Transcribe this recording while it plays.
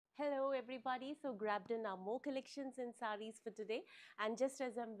everybody. So grabbed in our more collections in sarees for today. And just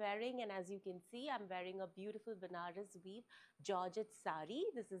as I'm wearing, and as you can see, I'm wearing a beautiful Banaras weave Georgette saree.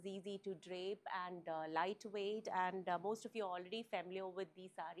 This is easy to drape and lightweight, and most of you are already familiar with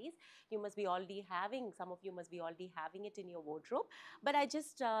these sarees. You must be already having, some of you must be already having it in your wardrobe. But I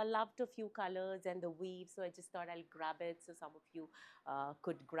just loved a few colors and the weave, so I just thought I'll grab it so some of you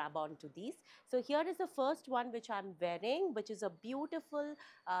could grab onto these. So here is the first one which I'm wearing, which is a beautiful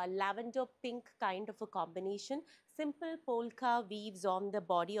lavender pink kind of a combination. Simple polka weaves on the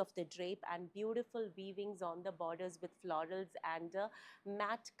body of the drape and beautiful weavings on the borders with florals and a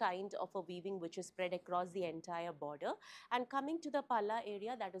matte kind of a weaving which is spread across the entire border. And coming to the palla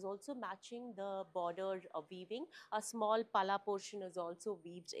area, that is also matching the border weaving. A small palla portion is also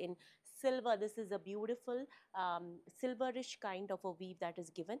weaved in silver. This is a beautiful silverish kind of a weave that is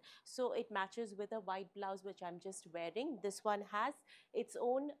given. So it matches with a white blouse which I'm just wearing. This one has its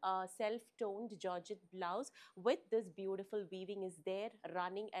own self-toned Georgette blouse with this beautiful weaving is there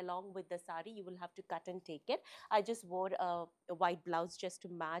running along with the sari. You will have to cut and take it. I just wore a white blouse just to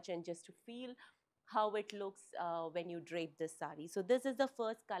match and just to feel how it looks when you drape this sari. So this is the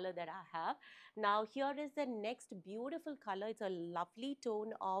first color that I have. Now here is the next beautiful color. It's a lovely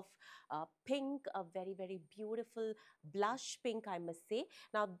tone of pink, a very, very beautiful blush pink, I must say.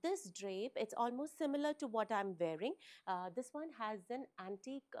 Now this drape, it's almost similar to what I'm wearing. This one has an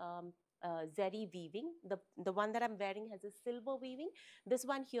antique zari weaving. The one that I'm wearing has a silver weaving. This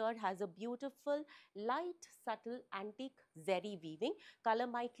one here has a beautiful light subtle antique zari weaving. Color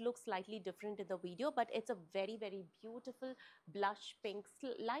might look slightly different in the video, but it's a very, very beautiful blush pink,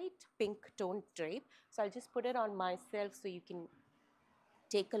 light pink toned drape. So I'll just put it on myself so you can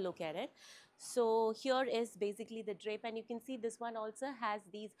take a look at it. So here is basically the drape, and you can see this one also has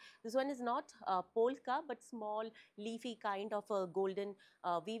these, this one is not polka but small leafy kind of a golden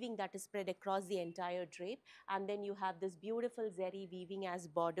weaving that is spread across the entire drape, and then you have this beautiful zari weaving as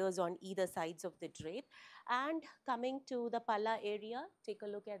borders on either sides of the drape. And coming to the palla area, take a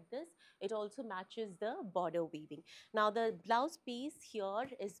look at this. It also matches the border weaving. Now the blouse piece here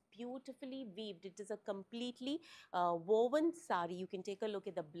is beautifully weaved. It is a completely woven sari. You can take a look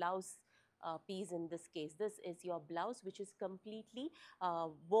at the blouse piece in this case. This is your blouse, which is completely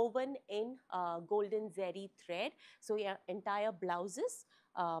woven in golden zari thread. So your entire blouse is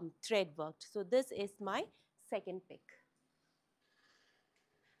thread worked. So this is my second pick.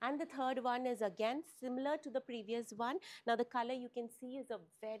 And the third one is again similar to the previous one. Now the color you can see is a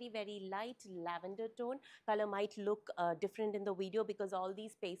very, very light lavender tone. Color might look different in the video because all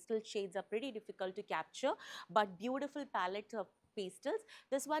these pastel shades are pretty difficult to capture, but beautiful palette of pastels.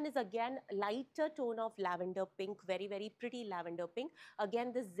 This one is again lighter tone of lavender pink, very, very pretty lavender pink.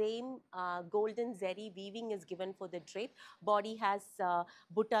 Again the same golden zari weaving is given for the drape. Body has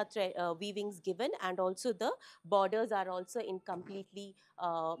butta weavings given, and also the borders are also in completely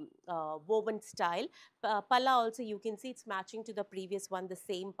woven style. Palla also you can see it's matching to the previous one, the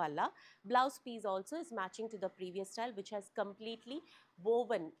same palla. Blouse piece also is matching to the previous style, which has completely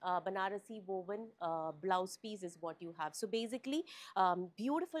woven, Banarassi woven blouse piece is what you have. So basically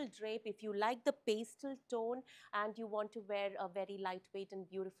beautiful drape. If you like the pastel tone and you want to wear a very lightweight and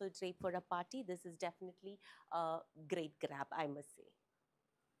beautiful drape for a party, this is definitely a great grab, I must say.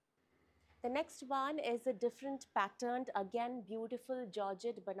 The next one is a different patterned, again beautiful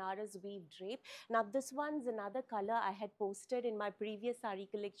Georgette Banaras weave drape. Now this one's another color I had posted in my previous sari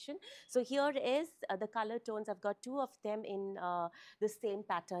collection. So here is the color tones. I've got two of them in the same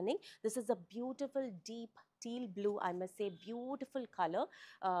patterning. This is a beautiful deep teal blue, I must say, beautiful color.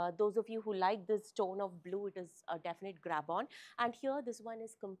 Those of you who like this tone of blue, it is a definite grab on. And here this one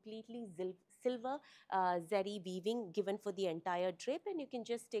is completely silver zari weaving given for the entire drape, and you can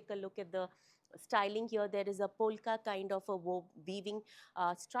just take a look at the styling here. There is a polka kind of a weaving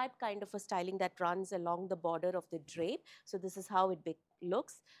stripe kind of a styling that runs along the border of the drape. So this is how it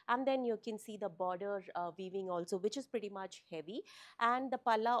looks, and then you can see the border weaving also, which is pretty much heavy, and the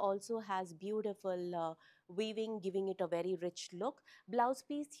palla also has beautiful weaving, giving it a very rich look. Blouse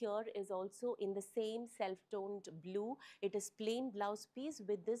piece here is also in the same self-toned blue. It is plain blouse piece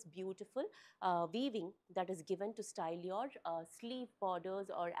with this beautiful weaving that is given to style your sleeve borders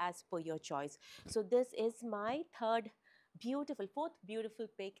or as per your choice. So this is my fourth beautiful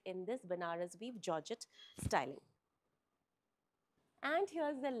pick in this Banaras weave Georgette styling. And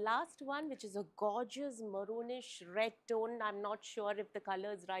here's the last one, which is a gorgeous maroonish red tone. I'm not sure if the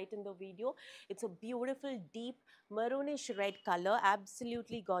color is right in the video. It's a beautiful deep maroonish red color,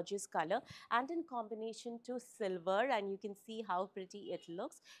 absolutely gorgeous color, and in combination to silver, and you can see how pretty it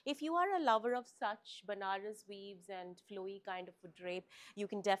looks. If you are a lover of such Banaras weaves and flowy kind of a drape, you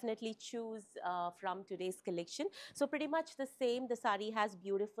can definitely choose from today's collection. So pretty much the same. The sari has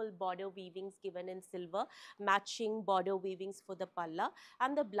beautiful border weavings given in silver, matching border weavings for the palla,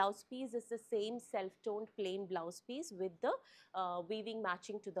 and the blouse piece is the same self-toned plain blouse piece with the weaving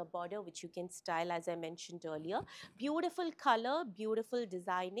matching to the border, which you can style as I mentioned earlier. Beautiful color, beautiful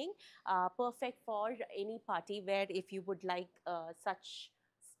designing, perfect for any party wear if you would like such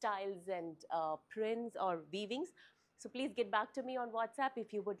styles and prints or weavings. So please get back to me on WhatsApp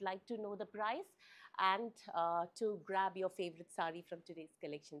if you would like to know the price and to grab your favorite sari from today's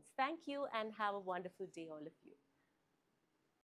collections. Thank you and have a wonderful day, all of you.